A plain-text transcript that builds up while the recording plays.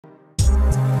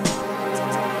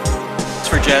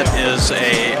Jet is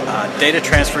a data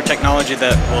transfer technology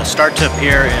that will start to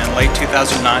appear in late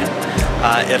 2009.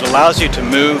 It allows you to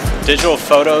move digital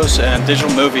photos and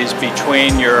digital movies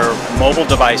between your mobile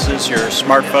devices, your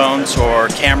smartphones or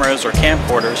cameras or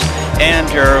camcorders,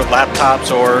 and your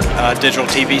laptops or digital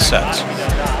TV sets.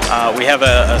 We have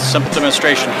a simple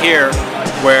demonstration here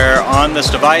where on this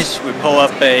device we pull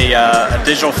up a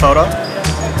digital photo,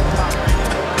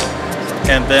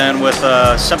 and then with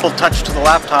a simple touch to the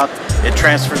laptop it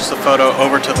transfers the photo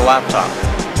over to the laptop.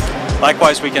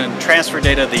 Likewise, we can transfer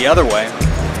data the other way.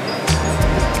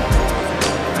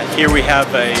 Here we have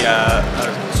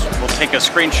we'll take a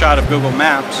screenshot of Google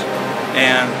Maps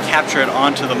and capture it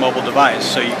onto the mobile device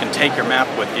so you can take your map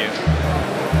with you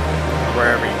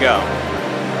wherever you go.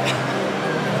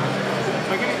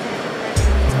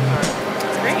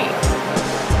 Great.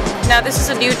 Now this is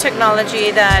a new technology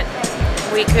that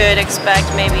we could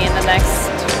expect maybe in the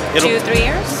next 2-3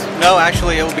 years? No,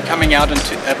 actually it will be coming out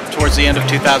towards the end of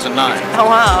 2009. Oh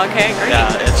wow, okay, great.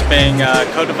 Yeah, it's being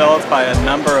co-developed by a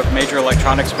number of major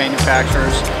electronics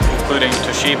manufacturers, including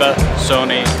Toshiba,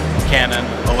 Sony, Canon,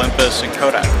 Olympus, and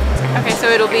Kodak. Okay, so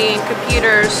it'll be in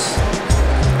computers,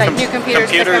 like new computers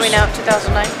that are coming out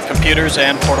 2009? Computers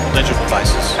and portable digital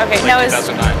devices. Okay, now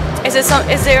 2009.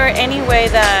 Is there any way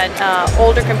that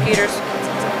older computers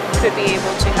could be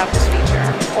able to have this feature?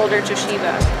 Older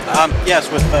Toshiba? Yes,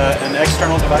 with an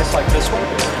external device like this one.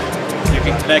 You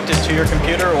can connect it to your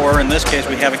computer, or in this case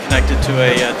we have it connected to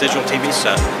a digital TV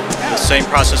set. The same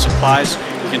process applies.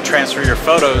 You can transfer your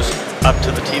photos up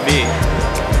to the TV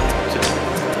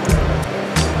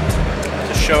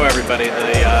to show everybody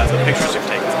the pictures you've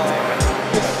taken.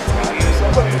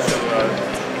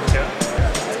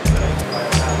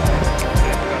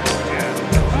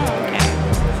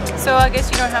 So I guess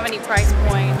you don't have any price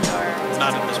point or...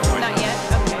 Not at this point.